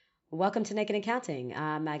Welcome to Naked Accounting.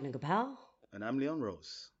 I'm Magna Gopal. And I'm Leon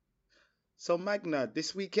Rose. So Magna,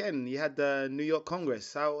 this weekend you had the New York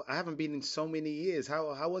Congress. How I haven't been in so many years.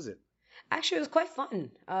 How was it? Actually, it was quite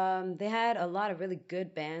fun. They had a lot of really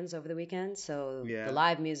good bands over the weekend, so the Yeah,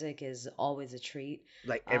 live music is always a treat.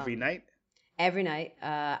 like every Um, night. every night.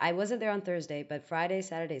 I wasn't there on Thursday, but Friday,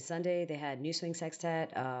 Saturday, Sunday, they had New Swing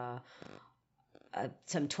Sextet,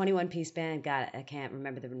 some 21-piece band. God, I can't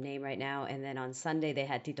remember the name right now. And then on Sunday, they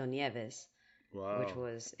had Tito Nieves, which Wow,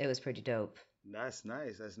 was pretty dope. that's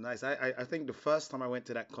nice. That's nice. I think the first time I went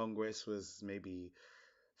to that Congress was maybe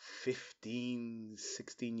 15,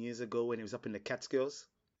 16 years ago when it was up in the Catskills.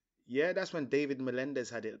 Yeah, that's when David Melendez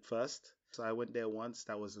had it first. So I went there once.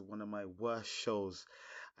 That was one of my worst shows.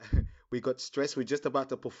 We got stressed. We are just about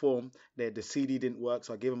to perform. The CD didn't work,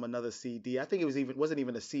 so I gave him another CD. I think it wasn't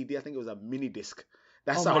even a CD. I think it was a mini disc. Oh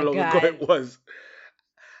That's how my long ago it God. was.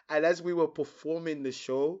 And as we were performing the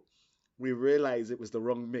show, we realized it was the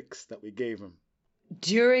wrong mix that we gave him.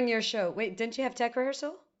 During your show, wait, didn't you have tech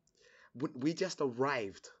rehearsal? We just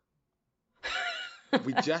arrived.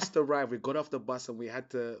 We just arrived. We got off the bus and we had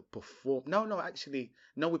to perform. No, no, actually,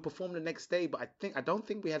 no. We performed the next day, but I don't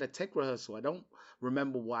think we had a tech rehearsal. I don't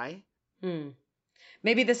remember why. Hmm.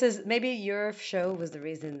 Maybe your show was the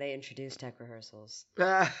reason they introduced tech rehearsals.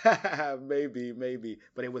 Maybe,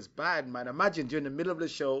 but it was bad, man. Imagine during the middle of the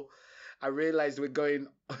show, I realized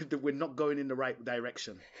we're not going in the right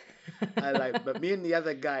direction. But me and the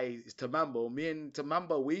other guy, Tamambo, me and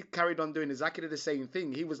Tamambo, we carried on doing exactly the same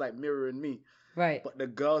thing. He was like mirroring me, Right. but the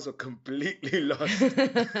girls were completely lost.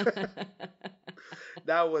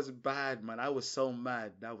 That was bad, man. I was so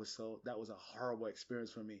mad. That was a horrible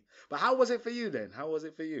experience for me. But how was it for you then? How was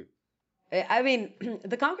it for you? I mean,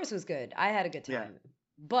 the Congress was good. I had a good Yeah. time.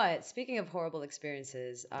 But speaking of horrible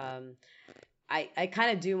experiences, I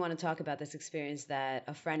kind of do want to talk about this experience that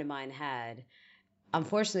a friend of mine had.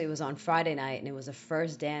 Unfortunately, it was on Friday night, and it was the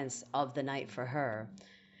first dance of the night for her.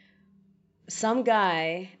 Some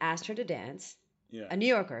guy asked her to dance, Yeah. a New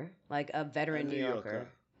Yorker, like a A veteran New New Yorker. Yorker,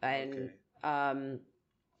 and Okay. um,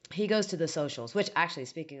 he goes to the socials, which actually,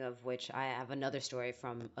 speaking of which, I have another story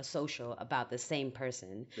from a social about the same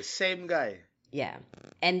person. The same guy. Yeah.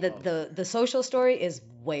 And the Oh. the the social story is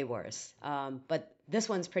way worse. But this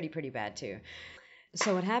one's pretty bad too.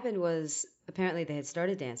 So what happened was apparently they had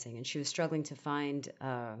started dancing and she was struggling to find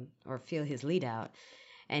or feel his lead out.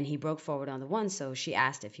 And he broke forward on the one, so she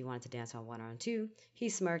asked if he wanted to dance on one or on two. He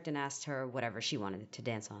smirked and asked her whatever she wanted to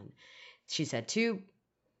dance on. She said two.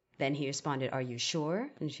 Then he responded, "Are you sure?"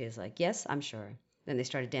 And she was like, "Yes, I'm sure." Then they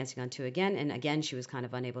started dancing on two again, and again she was kind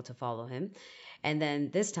of unable to follow him. And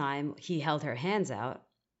then this time he held her hands out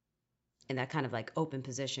in that kind of like open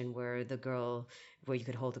position where you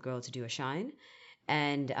could hold the girl to do a shine.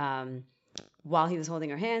 And while he was holding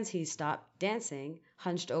her hands, he stopped dancing,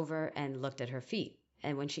 hunched over, and looked at her feet.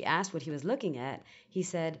 And when she asked what he was looking at, he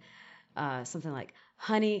said something like,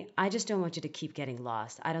 "Honey, I just don't want you to keep getting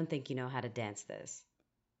lost. I don't think you know how to dance this."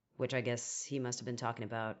 Which I guess he must have been talking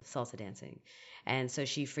about salsa dancing. And so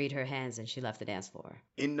she freed her hands and she left the dance floor.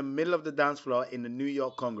 In the middle of the dance floor in the New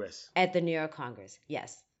York Congress. At the New York Congress,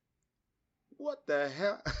 yes. What the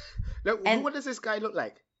hell? Look, And what does this guy look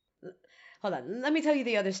like? hold on, let me tell you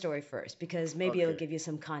the other story first because maybe it'll Okay. give you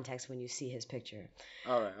some context when you see his picture.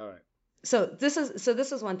 All right. All right. So this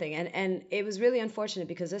is one thing, and it was really unfortunate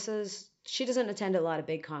because this is she doesn't attend a lot of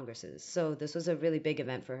big congresses, so this was a really big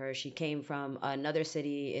event for her. She came from another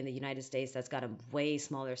city in the United States that's got a way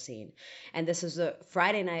smaller scene, and this was a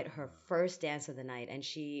Friday night, her first dance of the night, and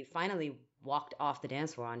she finally walked off the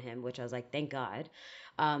dance floor on him, which I was like, thank God.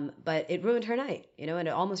 But it ruined her night, and it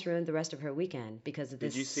almost ruined the rest of her weekend because of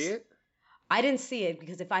Did you see this. it? I didn't see it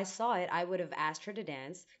because if I saw it, I would have asked her to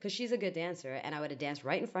dance because she's a good dancer, and I would have danced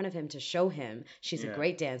right in front of him to show him she's a Yeah.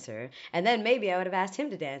 great dancer. And then maybe I would have asked him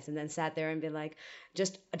to dance and then sat there and been like,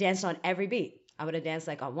 just danced on every beat. I would have danced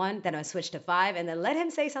like on one, then I switched to five, and then let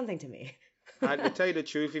him say something to me. And to tell you the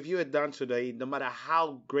truth, if you had danced today, no matter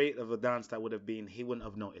how great of a dance that would have been, he wouldn't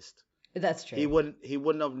have noticed. That's He true. wouldn't. He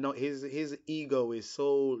wouldn't have know. His ego is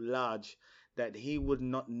so large that he would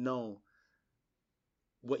not know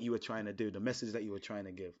what you were trying to do, the message that you were trying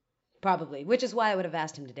to give. Probably, which is why I would have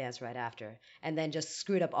asked him to dance right after and then just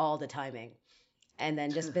screwed up all the timing. And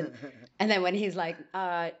then just been, and then when he's like,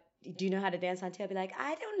 do you know how to dance on two? I'd be like,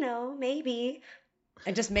 I don't know, maybe.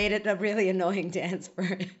 I just made it a really annoying dance for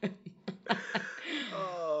him.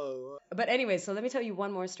 Oh, But anyway, so let me tell you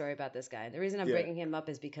one more story about this guy. The reason I'm yeah. bringing him up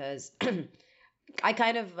is because I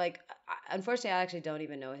kind of like, unfortunately, I actually don't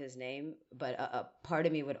even know his name, but a part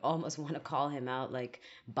of me would almost want to call him out like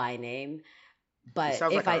by name. He But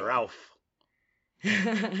sounds if like a I, Ralph.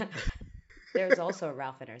 There's also a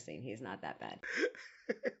Ralph in our scene. He's not that bad.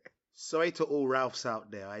 Sorry to all Ralphs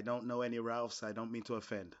out there. I don't know any Ralphs. I don't mean to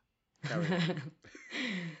offend. Carry on.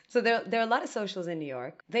 So there are a lot of socials in New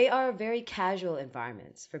York. They are very casual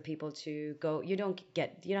environments for people to go. You don't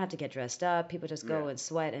have to get dressed up. People just Yeah. go and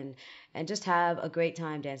sweat and just have a great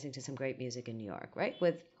time dancing to some great music in New York, right?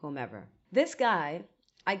 With whomever. This guy,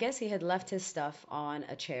 I guess he had left his stuff on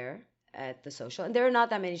a chair at the social, and there are not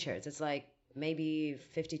that many chairs. It's like maybe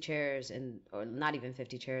 50 chairs in, or not even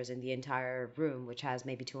 50 chairs in the entire room, which has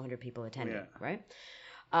maybe 200 people attending, Yeah. right?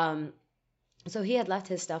 Um, so he had left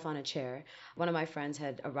his stuff on a chair. One of my friends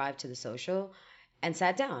had arrived to the social and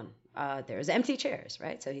sat down. There was empty chairs,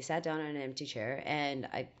 right? So he sat down on an empty chair, and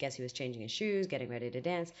I guess he was changing his shoes, getting ready to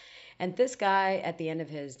dance. And this guy, at the end of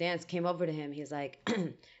his dance, came over to him. He's like,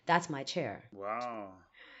 "That's my chair." Wow.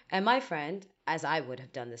 And my friend, as I would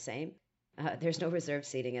have done the same, there's no reserved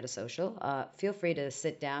seating at a social. Feel free to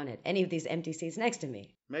sit down at any of these empty seats next to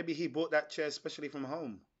me. Maybe he bought that chair especially from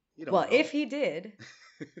home. You don't Well, know. if he did,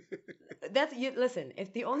 that's you. Listen,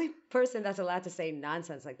 if the only person that's allowed to say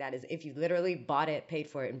nonsense like that is if you literally bought it, paid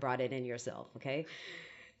for it, and brought it in yourself, okay?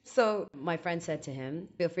 So my friend said to him,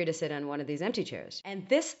 "Feel free to sit on one of these empty chairs." And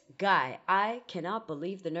this guy, I cannot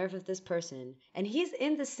believe the nerve of this person. And he's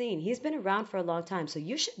in the scene. He's been around for a long time, so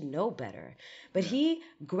you should know better. But Yeah. he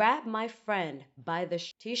grabbed my friend by the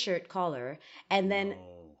t-shirt collar and then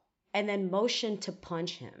No. and then motioned to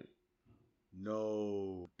punch him.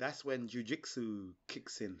 No. That's when jujitsu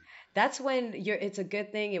kicks in. That's when it's a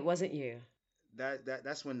good thing it wasn't you.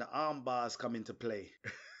 That's when the arm bars come into play.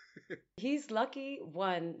 He's lucky,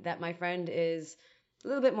 one, that my friend is a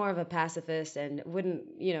little bit more of a pacifist and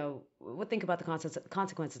would think about the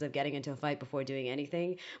consequences of getting into a fight before doing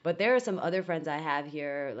anything. But there are some other friends I have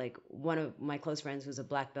here, like one of my close friends who's a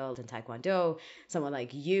black belt in Taekwondo, someone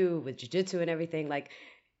like you with jiu-jitsu and everything. Like,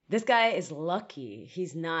 this guy is lucky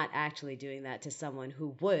he's not actually doing that to someone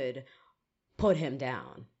who would put him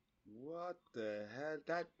down. What the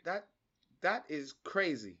hell? That is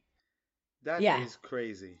crazy. That Yeah. is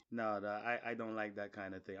crazy. No, I don't like that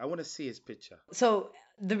kind of thing. I want to see his picture. So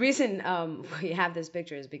the reason we have this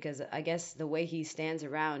picture is because I guess the way he stands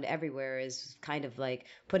around everywhere is kind of like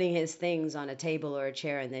putting his things on a table or a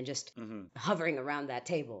chair and then just hovering around that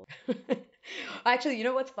table. Actually, you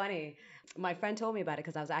know what's funny? My friend told me about it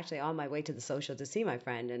because I was actually on my way to the social to see my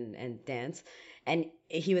friend and dance. And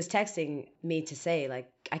he was texting me to say,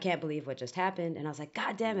 like, "I can't believe what just happened." And I was like,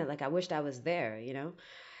 "God damn it, like, I wished I was there, you know?"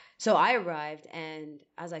 So I arrived and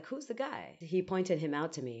I was like, "Who's the guy?" He pointed him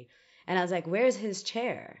out to me. And I was like, "Where's his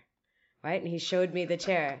chair?" Right? And he showed me the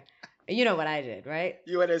chair. You know what I did, right?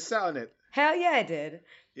 You went and sat on it. Hell yeah, I did.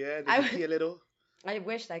 Yeah, did you pee a little? I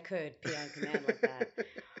wished I could pee on command like that.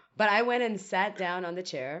 But I went and sat down on the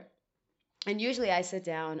chair. And usually I sit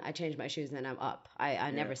down, I change my shoes, and then I'm up. I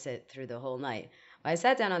never sit through the whole night. I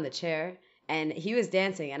sat down on the chair, and he was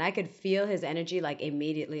dancing, and I could feel his energy, like,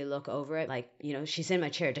 immediately look over it. Like, she's in my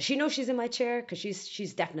chair. Does she know she's in my chair? Because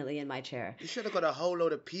she's definitely in my chair. You should have got a whole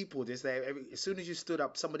load of people. Just like as soon as you stood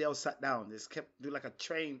up, somebody else sat down. Just kept do like a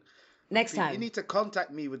train. Next time. You need to contact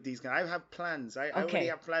me with these guys. I have plans. I already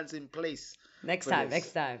have plans in place. Next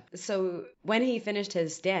time. So when he finished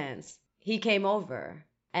his dance, he came over.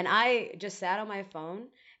 And I just sat on my phone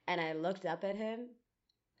and I looked up at him,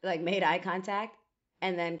 like made eye contact,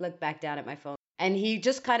 and then looked back down at my phone. And he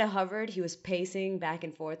just kind of hovered. He was pacing back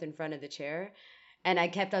and forth in front of the chair. And I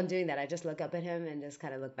kept on doing that. I just look up at him and just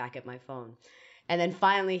kind of look back at my phone. And then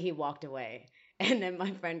finally he walked away. And then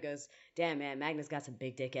my friend goes, "Damn, man, Magnus got some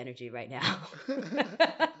big dick energy right now."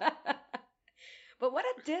 But what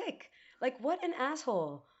a dick. Like, what an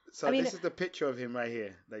asshole. So this is the picture of him right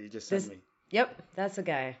here that you just sent me. Yep, that's the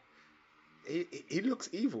guy. He looks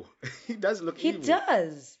evil. He does look evil. He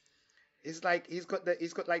does. It's like he's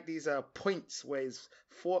got like these points where his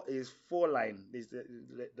foreline is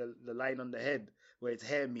the line on the head where his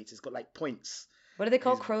hair meets. It's got like points. What do they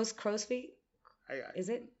call crow's feet? Is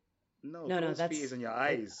it? No, crow's feet is in your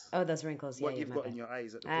eyes. Oh, those wrinkles. What you've got in your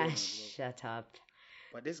eyes at the corner. Shut up.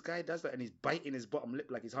 But this guy does that and he's biting his bottom lip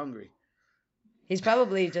like he's hungry. He's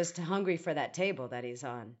probably just hungry for that table that he's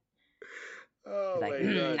on. Oh, like,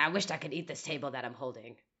 my God. I wished I could eat this table that I'm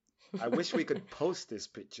holding. I wish we could post this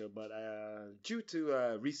picture, but due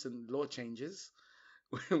to recent law changes,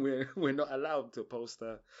 we're not allowed to post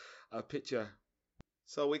a picture.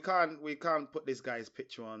 So we can't put this guy's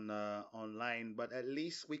picture on online, but at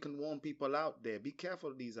least we can warn people out there. Be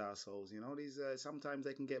careful of these assholes. These sometimes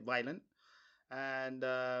they can get violent, and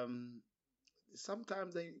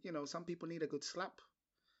sometimes some people need a good slap.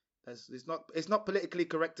 It's not politically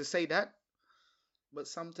correct to say that. but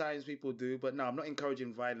sometimes people do. But no, I'm not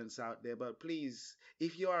encouraging violence out there. But please,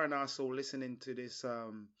 if you are an asshole listening to this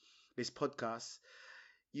podcast,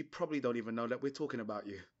 you probably don't even know that we're talking about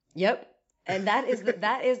you. Yep. And that is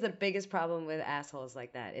the biggest problem with assholes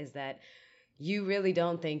like that, is that you really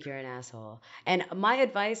don't think you're an asshole. And my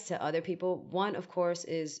advice to other people, one, of course,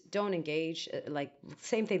 is don't engage. Like,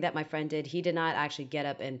 same thing that my friend did. He did not actually get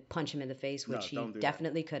up and punch him in the face, which No, he don't do that.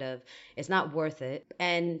 definitely could have. It's not worth it.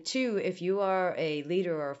 And two, if you are a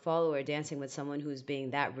leader or a follower dancing with someone who's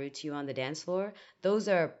being that rude to you on the dance floor, those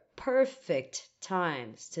are perfect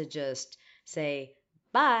times to just say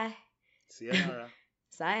bye, Sayonara.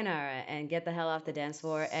 sayonara, and get the hell off the dance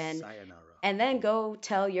floor, Sayonara. and then go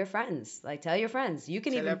tell your friends. Like, tell your friends. You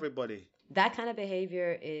can Tell even, everybody. that kind of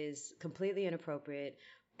behavior is completely inappropriate.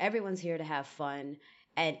 Everyone's here to have fun.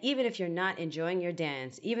 And even if you're not enjoying your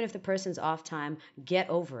dance, even if the person's off time, get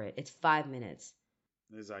over it. It's 5 minutes.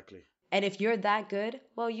 Exactly. And if you're that good,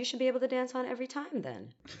 well, you should be able to dance on every time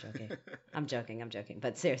then. I'm joking. I'm joking. I'm joking.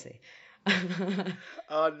 But seriously.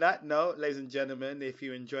 On that note, ladies and gentlemen, if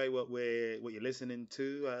you enjoy what you're listening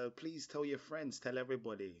to, please tell your friends, tell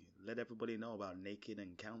everybody, let everybody know about Naked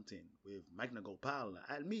and Counting with Magna Gopal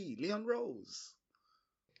and me, Leon Rose.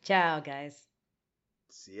 Ciao, guys.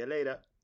 See you later.